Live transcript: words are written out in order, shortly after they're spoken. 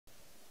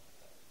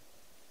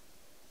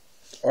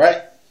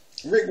Alright,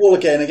 Rick Wool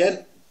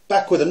again,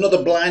 back with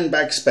another blind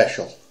bag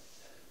special.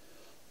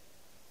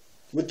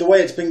 With the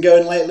way it's been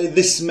going lately,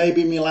 this may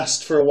be me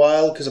last for a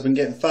while because I've been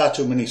getting far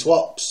too many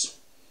swaps.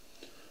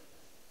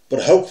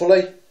 But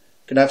hopefully,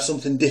 can have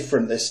something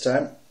different this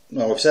time.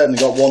 Well, we've certainly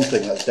got one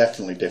thing that's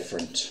definitely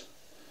different.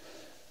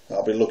 That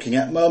I'll be looking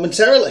at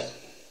momentarily.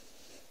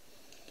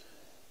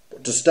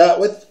 But to start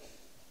with,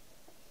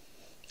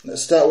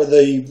 let's start with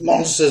the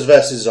Monsters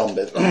vs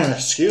Zombies.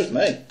 Excuse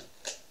me.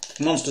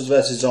 Monsters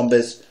vs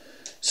Zombies,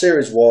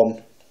 Series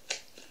 1.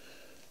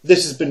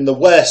 This has been the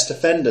worst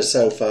offender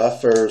so far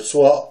for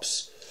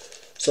swaps,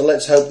 so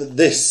let's hope that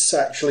this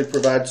actually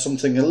provides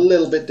something a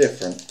little bit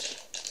different.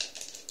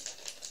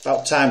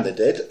 About time they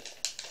did.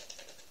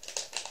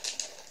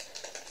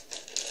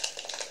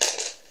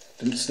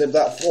 Didn't snip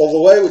that all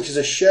the way, which is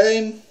a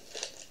shame.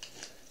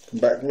 Come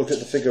back and look at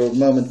the figure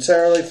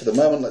momentarily. For the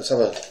moment, let's have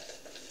a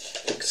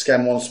quick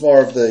scan once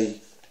more of the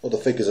other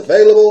figures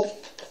available.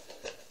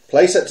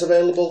 Playsets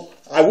available.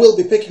 I will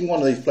be picking one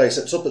of these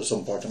playsets up at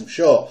some point, I'm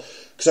sure,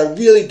 because I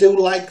really do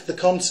like the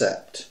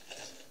concept.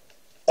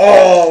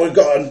 Oh,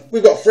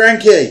 we've got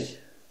Frankie.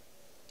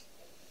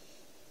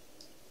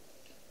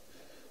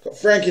 Got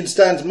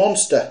Frankenstein's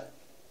monster.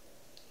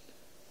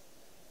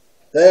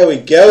 There we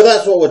go.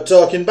 That's what we're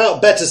talking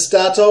about. Better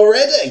start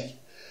already.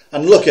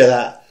 And look at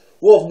that.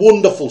 What a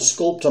wonderful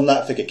sculpt on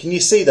that figure. Can you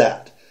see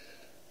that?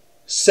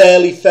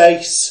 Surly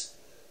face.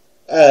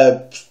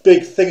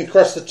 Big thing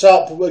across the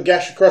top, a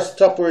gash across the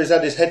top where he's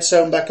had his head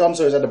sewn back on,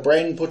 so he's had a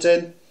brain put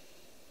in.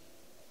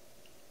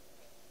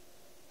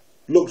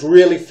 Looks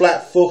really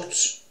flat foot.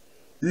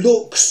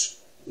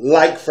 Looks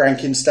like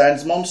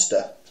Frankenstein's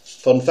monster.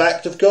 Fun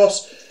fact, of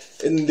course,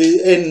 in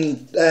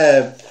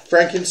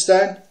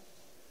Frankenstein,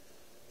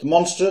 the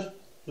monster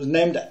was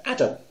named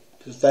Adam.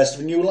 It was the first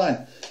of a new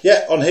line.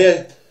 Yeah, on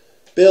here,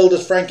 billed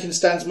as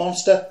Frankenstein's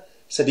monster.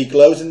 Said he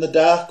glows in the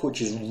dark, which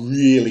is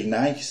really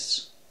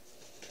nice.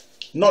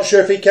 Not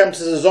sure if he counts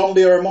as a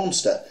zombie or a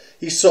monster.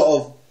 He's sort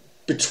of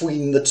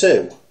between the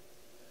two.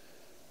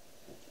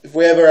 If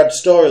we ever had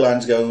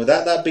storylines going with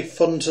that, that'd be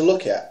fun to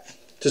look at,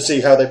 to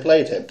see how they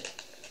played him.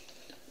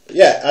 But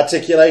yeah,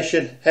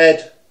 articulation,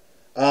 head,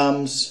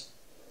 arms,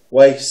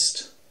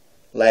 waist,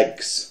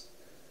 legs.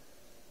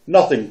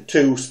 Nothing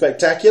too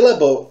spectacular,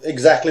 but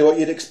exactly what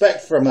you'd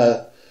expect from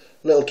a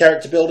little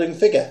character building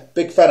figure.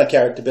 Big fan of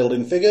character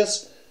building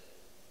figures.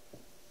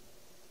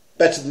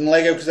 Better than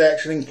Lego because they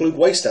actually include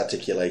waist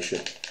articulation.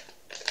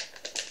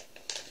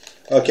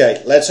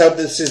 Okay, let's hope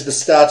this is the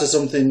start of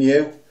something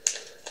new.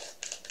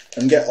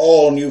 And get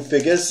all new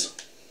figures.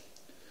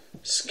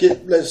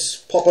 Let's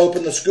pop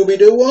open the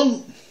Scooby-Doo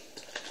one.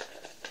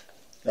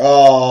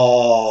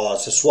 Oh,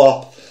 it's a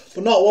swap.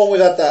 But not one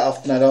we've had that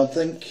often, I don't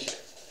think.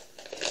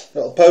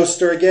 Little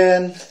poster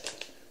again.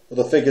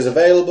 Other figures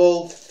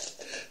available.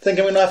 Think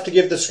I'm going to have to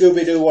give the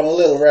Scooby-Doo one a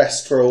little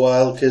rest for a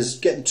while because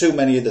getting too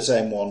many of the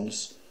same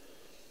ones.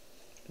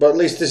 But at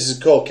least this is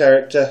a core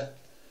character,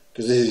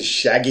 because this is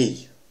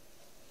Shaggy.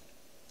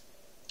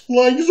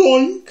 Like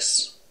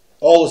zoinks!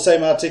 All the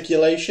same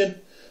articulation.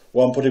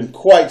 Won't put him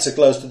quite so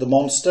close to the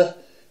monster.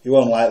 You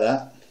won't like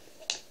that.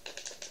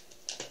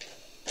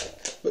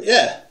 But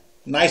yeah,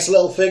 nice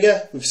little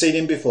figure. We've seen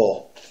him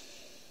before.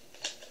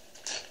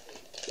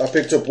 I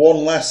picked up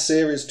one last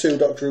Series 2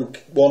 Doctor Who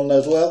one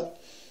as well.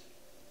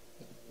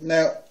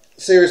 Now,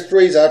 Series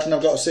 3's out and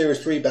I've got a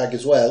Series 3 bag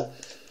as well.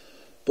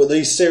 But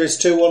these Series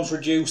 2 ones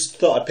reduced.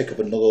 Thought I'd pick up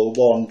another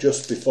one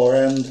just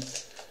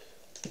beforehand.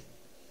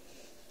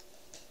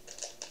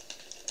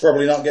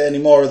 Probably not get any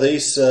more of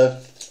these.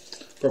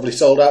 Probably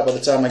sold out by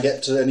the time I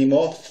get to any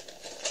more.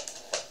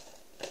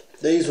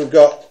 These we've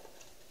got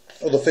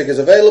other figures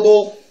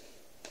available.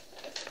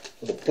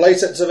 Other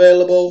playsets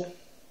available.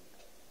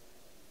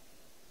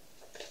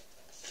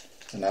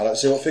 And now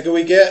let's see what figure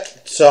we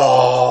get.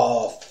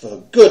 Oh, for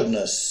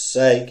goodness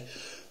sake.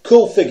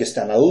 Cool figure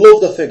stand. I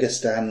love the figure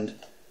stand.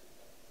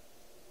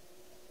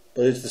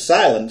 But it's the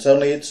silence,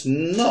 only it's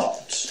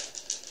not.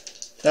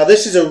 Now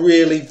this is a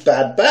really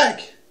bad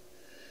bag.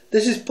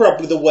 This is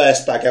probably the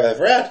worst bag I've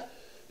ever had.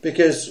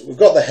 Because we've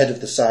got the head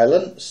of the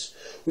silence,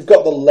 we've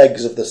got the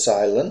legs of the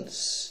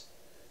silence,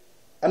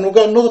 and we've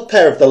got another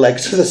pair of the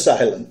legs of the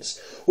silence.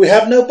 We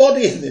have no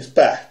body in this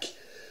bag.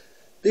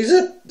 These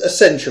are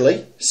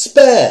essentially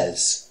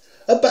spares.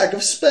 A bag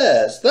of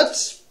spares.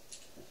 That's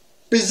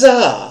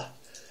bizarre.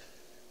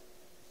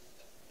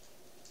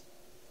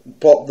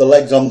 Pop the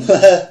legs on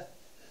there.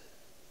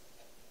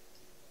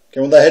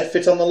 Can the head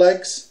fit on the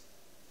legs?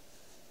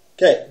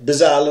 Okay,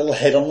 bizarre little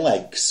head on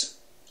legs.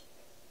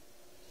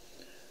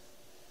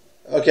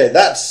 Okay,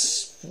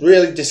 that's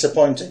really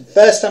disappointing.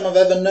 First time I've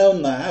ever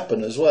known that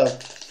happen as well.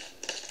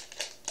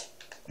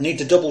 Need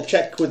to double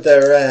check with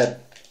their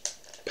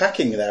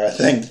packing there, I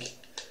think.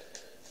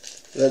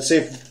 Let's see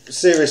if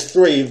Series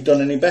 3 have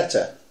done any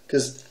better.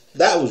 Because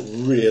that was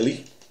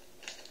really,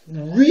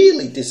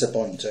 really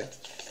disappointing.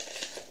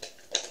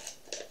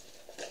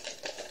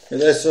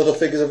 There's other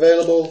figures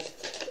available.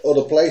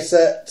 Other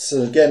playsets,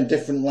 and again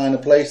different line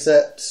of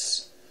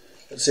playsets.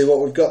 Let's see what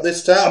we've got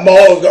this time.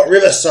 Oh, we've got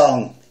River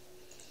Song.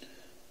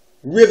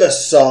 River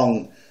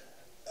Song,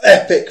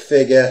 epic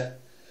figure.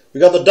 We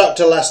got the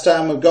Doctor last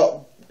time, we've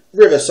got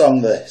River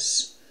Song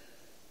this.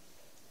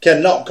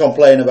 Cannot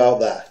complain about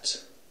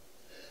that.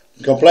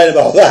 Complain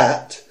about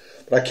that,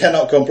 but I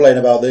cannot complain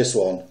about this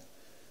one.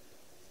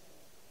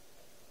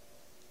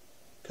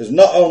 Because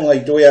not only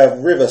do we have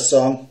River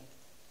Song,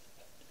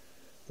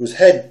 whose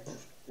head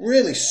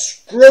really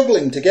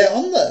struggling to get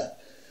on there.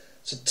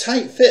 It's a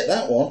tight fit,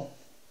 that one.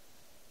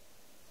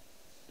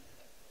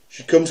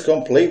 She comes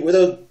complete with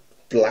a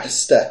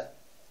blaster.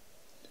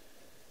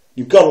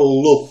 You've got to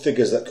love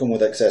figures that come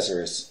with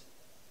accessories.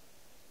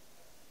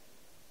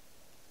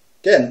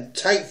 Again,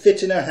 tight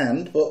fit in her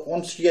hand, but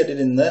once you get it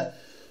in there,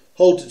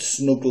 hold it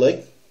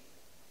snugly.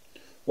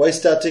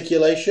 Waist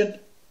articulation.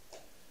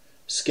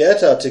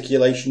 Skirt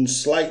articulation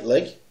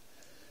slightly.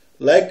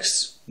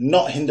 Legs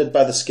not hindered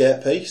by the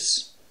skirt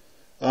piece.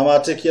 Arm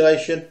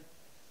articulation.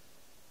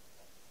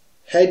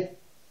 Head,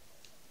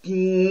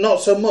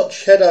 not so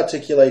much head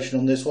articulation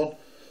on this one,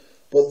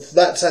 but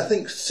that's, I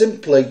think,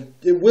 simply,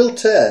 it will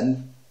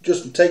turn,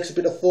 just takes a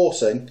bit of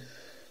forcing,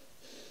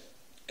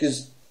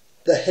 because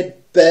the head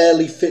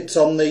barely fits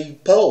on the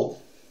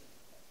pole.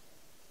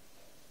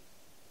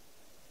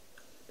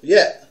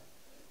 Yeah,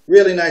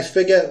 really nice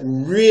figure,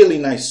 really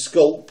nice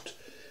sculpt.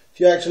 If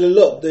you actually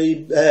look,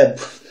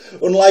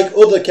 unlike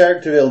other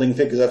character building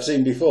figures I've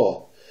seen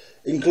before,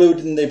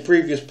 including the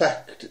previous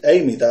pack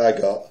Amy that I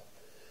got,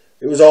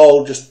 it was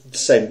all just the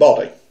same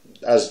body,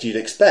 as you'd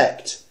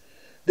expect.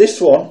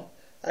 This one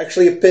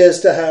actually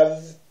appears to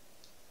have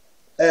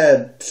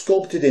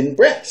sculpted in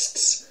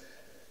breasts,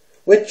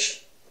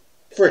 which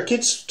for a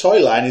kid's toy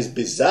line is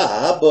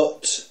bizarre,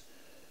 but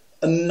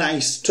a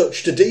nice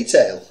touch to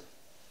detail.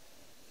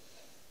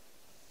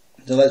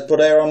 So let's put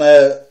her on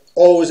a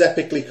always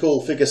epically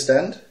cool figure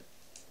stand.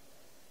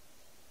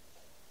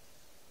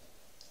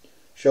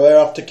 Show her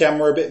off to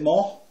camera a bit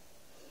more.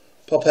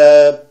 Pop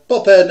her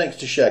next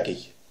to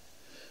Shaggy.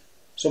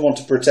 Someone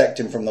to protect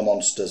him from the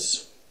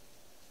monsters.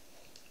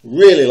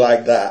 Really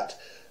like that.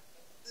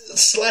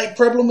 Slight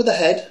problem with the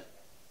head,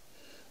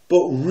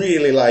 but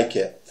really like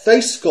it.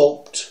 Face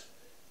sculpt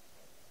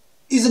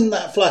isn't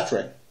that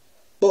flattering,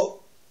 but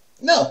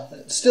no,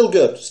 it's still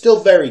good. Still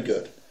very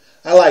good.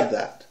 I like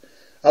that.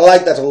 I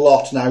like that a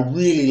lot, and I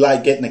really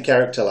like getting a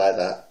character like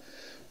that.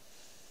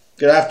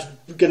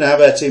 Gonna have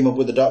her team up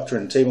with the Doctor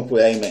and team up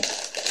with Amy.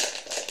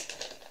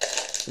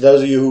 For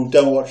those of you who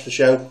don't watch the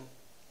show,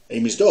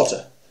 Amy's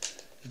daughter.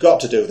 You've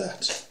got to do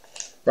that.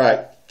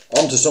 Right,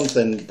 on to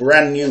something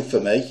brand new for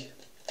me.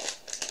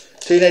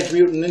 Teenage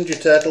Mutant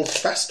Ninja Turtles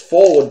Fast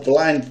Forward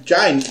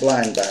Giant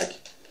Blind Bag.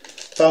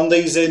 Found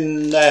these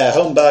in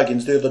Home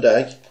Bargains the other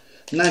day.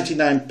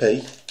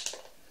 99p.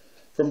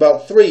 From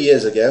about 3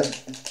 years ago.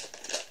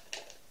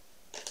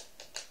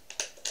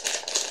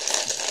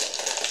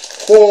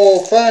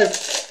 4, 5,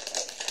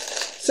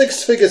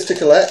 6 figures to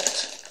collect.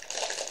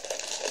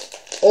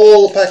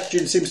 All the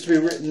packaging seems to be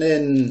written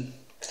in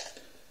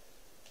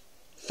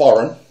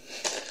foreign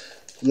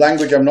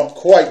language I'm not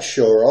quite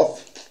sure of.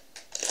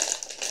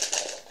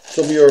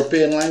 Some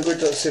European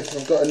language. Let's see if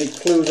I've got any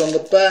clues on the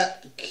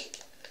back.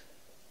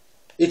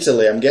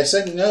 Italy, I'm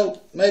guessing.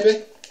 No,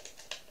 maybe.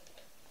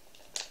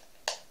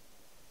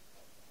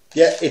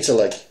 Yeah,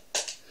 Italy.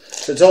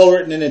 So it's all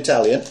written in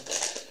Italian.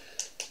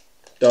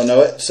 Don't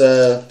know it.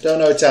 Don't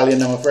know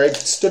Italian, I'm afraid.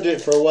 Studied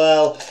it for a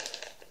while.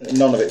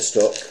 None of it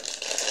stuck.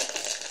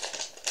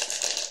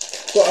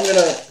 But I'm going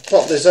to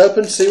pop this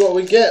open, see what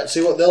we get,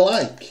 see what they're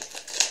like.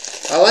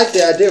 I like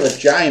the idea of a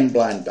giant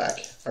blind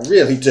bag. I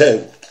really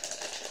do.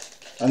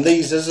 And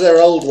these, as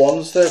they're old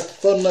ones, they're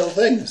fun little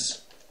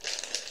things.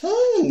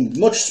 Oh,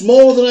 much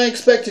smaller than I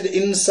expected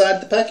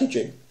inside the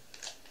packaging.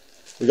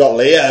 We got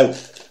Leo.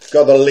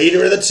 Got the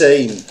leader of the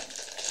team.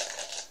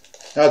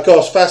 Now, of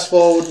course, Fast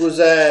Forward was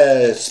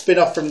a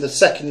spin-off from the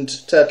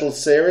second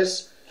Turtles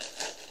series.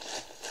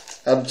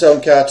 Had its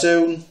own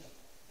cartoon.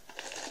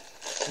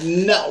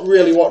 Not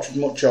really watched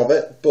much of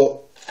it,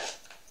 but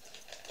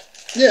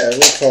yeah, it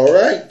looks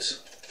alright.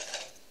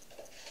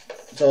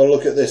 So I'll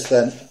look at this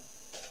then.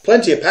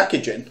 Plenty of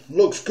packaging.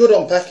 Looks good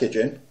on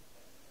packaging.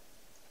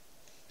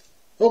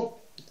 Oh,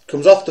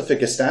 comes off the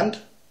figure stand,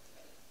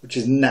 which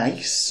is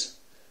nice.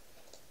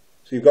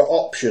 So you've got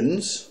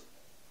options.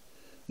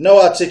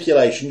 No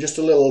articulation, just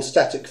a little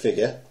static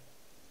figure.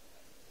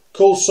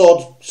 Cool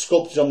sword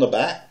sculpted on the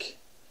back.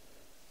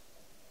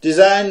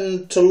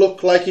 Designed to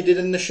look like he did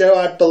in the show,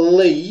 I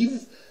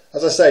believe.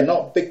 As I say, not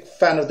a big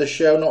fan of the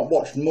show, not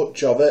watched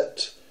much of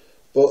it.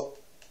 But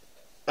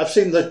I've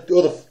seen the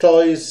other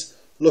toys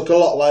look a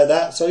lot like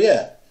that, so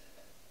yeah.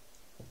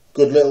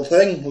 Good little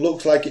thing,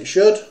 looks like it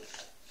should.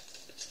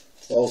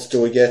 What else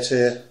do we get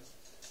here?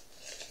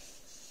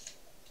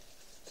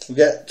 We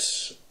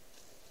get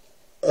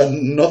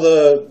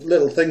another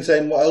little thing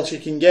saying what else you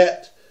can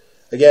get.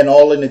 Again,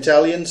 all in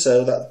Italian,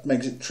 so that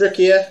makes it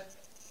trickier.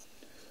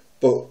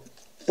 But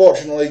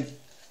fortunately,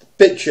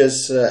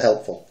 pictures are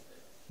helpful.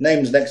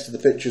 Names next to the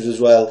pictures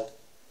as well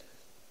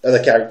are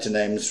the character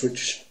names,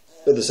 which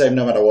are the same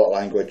no matter what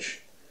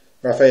language.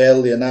 Raphael,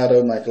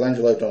 Leonardo,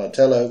 Michelangelo,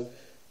 Donatello,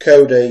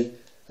 Cody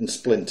and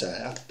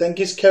Splinter. I think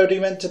is Cody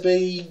meant to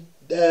be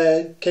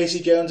Casey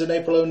Jones and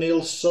April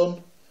O'Neil's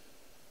son?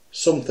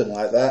 Something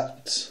like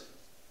that.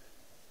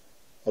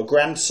 Or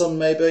grandson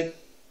maybe.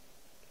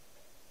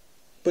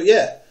 But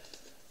yeah,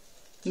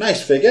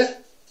 nice figure.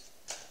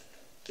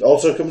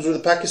 Also comes with a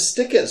pack of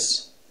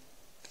stickers.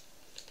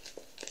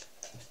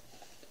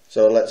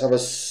 So let's have a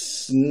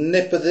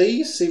snip of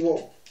these, see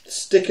what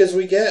stickers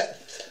we get,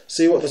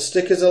 see what the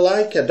stickers are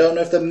like. I don't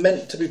know if they're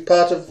meant to be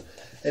part of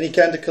any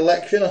kind of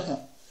collection.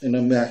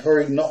 In my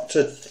hurry not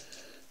to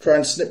try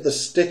and snip the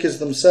stickers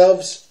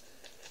themselves.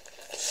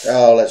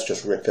 Oh, let's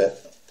just rip it.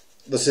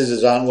 The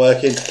scissors aren't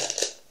working,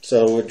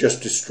 so we'll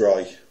just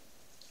destroy.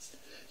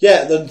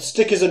 Yeah, the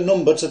stickers are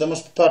numbered, so they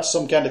must be part of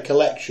some kind of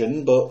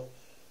collection, but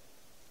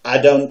I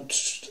don't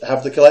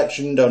have the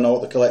collection, don't know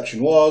what the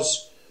collection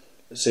was.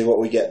 Let's see what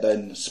we get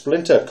then.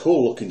 Splinter,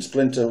 cool looking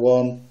Splinter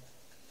one.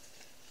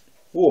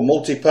 Ooh, a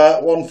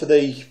multi-part one for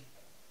the...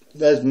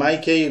 There's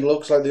Mikey,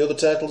 looks like the other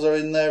turtles are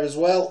in there as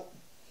well.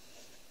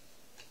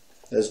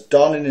 There's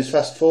Don in his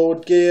fast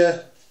forward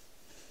gear.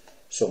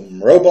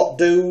 Some robot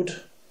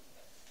dude.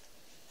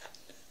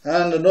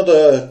 And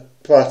another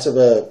part of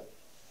a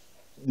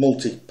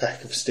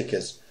multi-pack of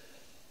stickers.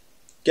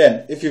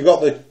 Again, if you've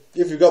got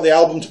the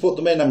album to put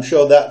them in, I'm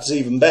sure that's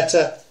even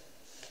better.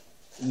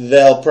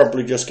 They'll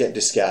probably just get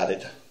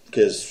discarded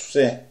because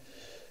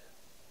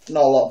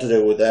not a lot to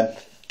do with them.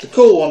 The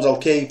cool ones I'll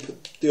keep,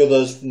 the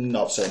others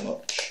not so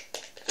much.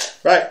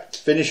 Right,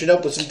 finishing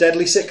up with some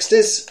Deadly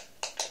 60s.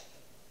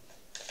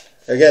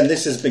 Again,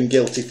 this has been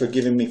guilty for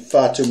giving me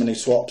far too many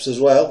swaps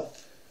as well.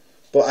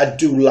 But I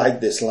do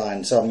like this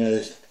line, so I'm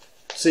going to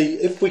see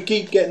if we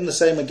keep getting the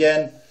same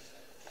again.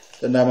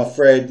 Then I'm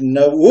afraid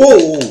no.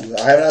 Ooh,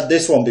 I haven't had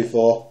this one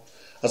before,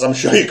 as I'm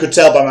sure you could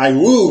tell by my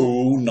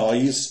woo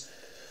noise.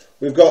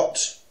 We've got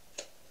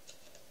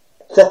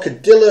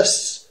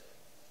Crocodilus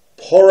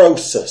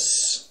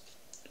porosus,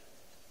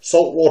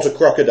 saltwater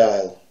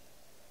crocodile.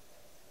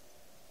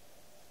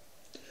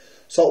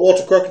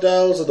 Saltwater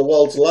crocodiles are the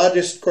world's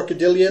largest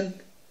crocodilian,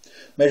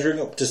 measuring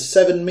up to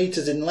 7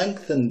 meters in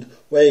length and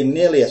weighing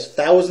nearly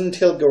 1,000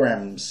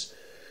 kilograms.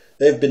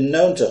 They've been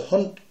known to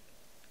hunt,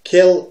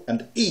 kill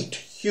and eat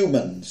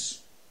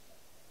humans.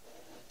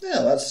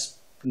 Yeah, that's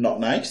not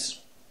nice.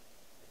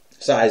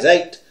 Size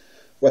 8,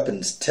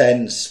 weapons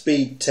 10,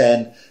 speed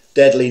 10,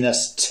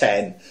 deadliness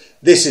 10.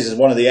 This is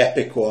one of the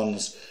epic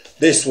ones.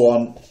 This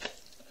one,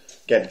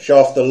 again, show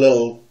off the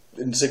little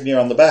insignia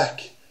on the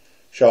back.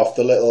 Show off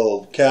the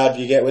little card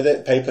you get with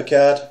it, paper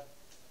card.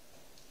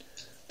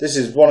 This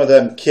is one of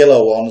them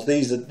killer ones.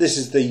 This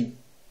is the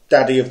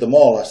daddy of them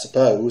all, I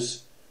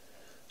suppose.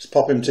 Let's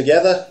pop him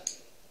together.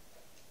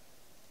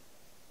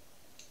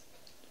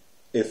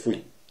 If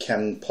we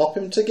can pop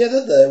him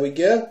together, there we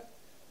go.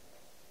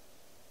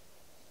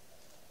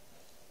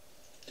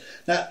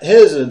 Now,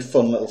 here's a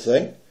fun little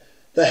thing.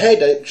 The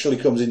head actually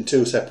comes in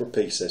 2 separate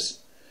pieces.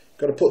 You've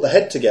got to put the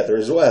head together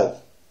as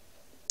well,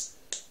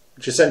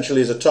 which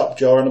essentially is a top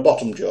jaw and a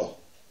bottom jaw.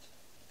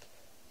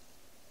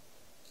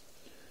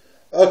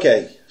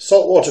 Okay,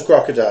 saltwater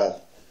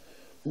crocodile.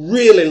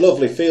 Really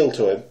lovely feel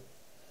to him.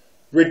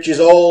 Ridges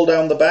all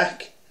down the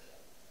back.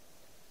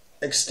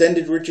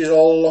 Extended ridges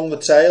all along the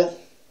tail.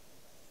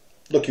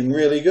 Looking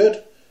really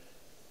good.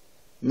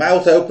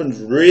 Mouth opens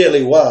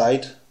really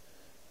wide,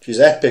 which is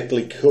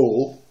epically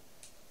cool.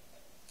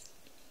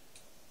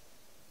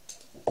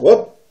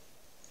 Whoop.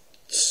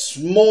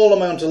 Small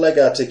amount of leg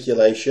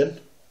articulation,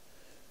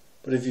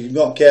 but if you're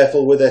not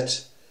careful with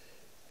it,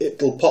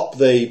 it'll pop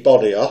the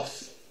body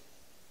off.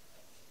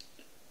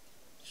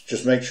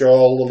 Just make sure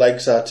all the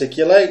legs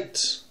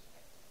articulate.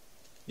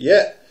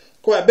 Yeah,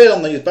 quite a bit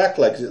on these back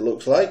legs it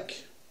looks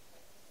like.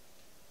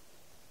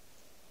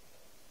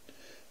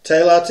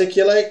 Tail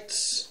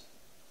articulates.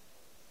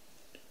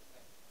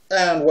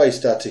 And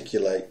waist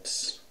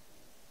articulates.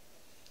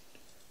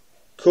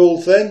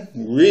 Cool thing,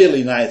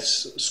 really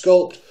nice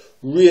sculpt,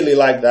 really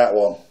like that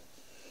one.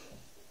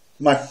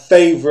 My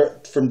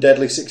favourite from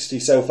Deadly 60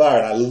 so far,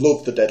 and I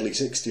love the Deadly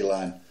 60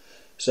 line.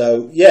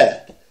 So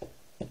yeah,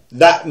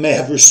 that may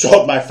have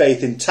restored my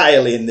faith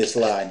entirely in this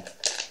line.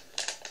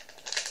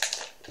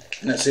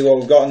 Let's see what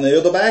we've got in the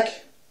other bag.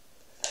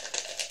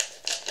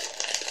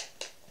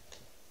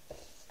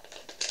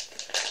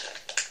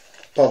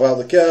 Pop out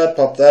the card,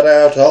 pop that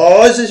out.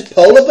 Oh, is this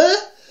polar bear?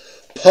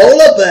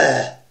 Polar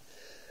bear!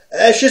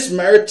 Aetius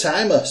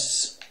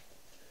maritimus.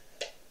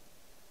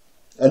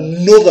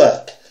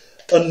 Another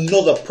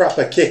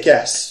proper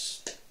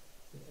kick-ass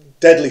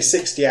Deadly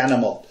 60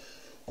 animal.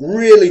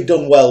 Really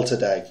done well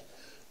today.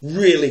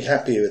 Really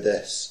happy with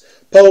this.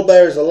 Polar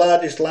bear is the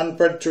largest land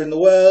predator in the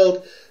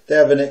world. They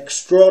have an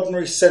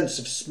extraordinary sense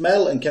of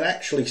smell and can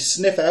actually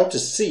sniff out a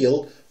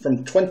seal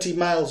from 20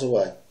 miles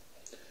away.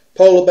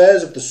 Polar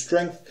bears have the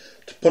strength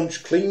to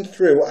punch clean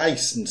through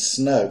ice and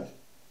snow.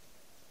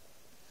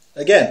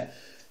 Again,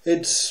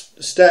 it's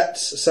stats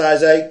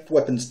size 8,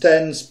 weapons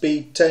 10,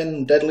 speed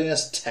 10,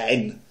 deadliness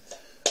 10.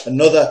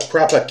 Another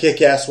proper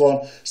kick-ass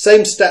one.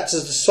 Same stats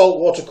as the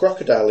saltwater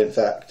crocodile, in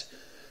fact.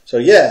 So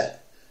yeah,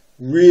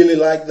 Really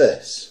like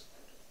this.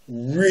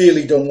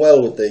 Really done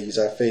well with these,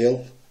 I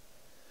feel.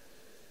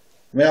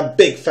 I mean, I'm a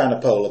big fan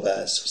of polar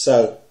bears,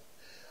 so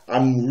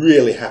I'm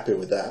really happy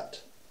with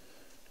that.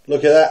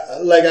 Look at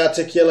that leg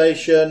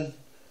articulation.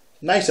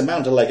 Nice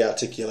amount of leg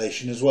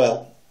articulation as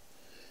well.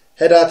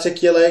 Head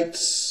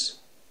articulates.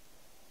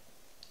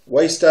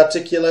 Waist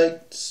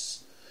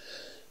articulates.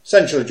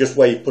 Essentially just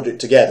where you put it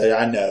together,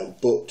 I know,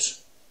 but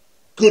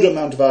good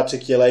amount of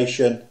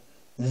articulation.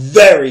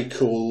 Very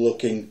cool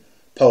looking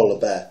polar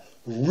bear.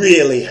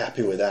 Really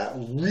happy with that.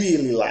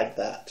 Really like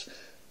that.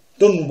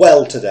 Done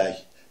well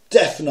today.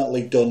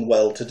 Definitely done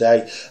well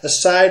today.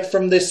 Aside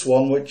from this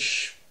one,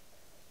 which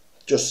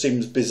just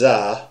seems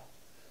bizarre,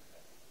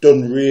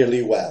 done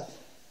really well.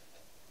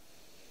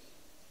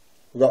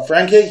 We've got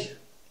Frankie,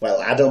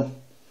 well, Adam,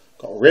 we've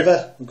got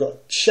River, we've got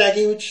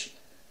Shaggy, which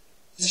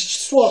is a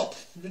swap,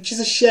 which is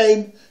a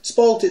shame.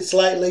 Spoilt it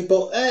slightly,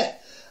 but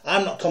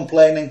I'm not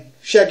complaining.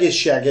 Shaggy's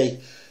Shaggy.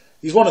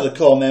 He's one of the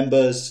core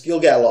members. You'll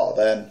get a lot of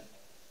them.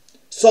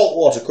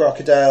 Saltwater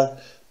crocodile,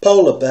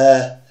 polar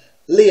bear,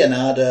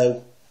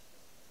 Leonardo.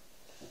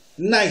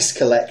 Nice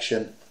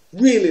collection.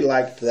 Really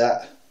liked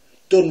that.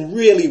 Done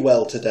really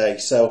well today.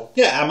 So,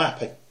 yeah, I'm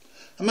happy.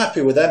 I'm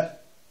happy with them.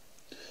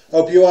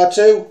 Hope you are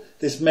too.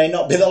 This may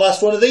not be the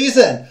last one of these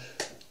then.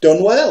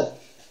 Done well.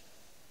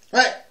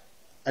 Right.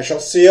 I shall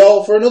see you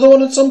all for another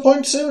one at some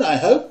point soon, I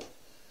hope.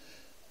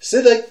 See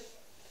you then.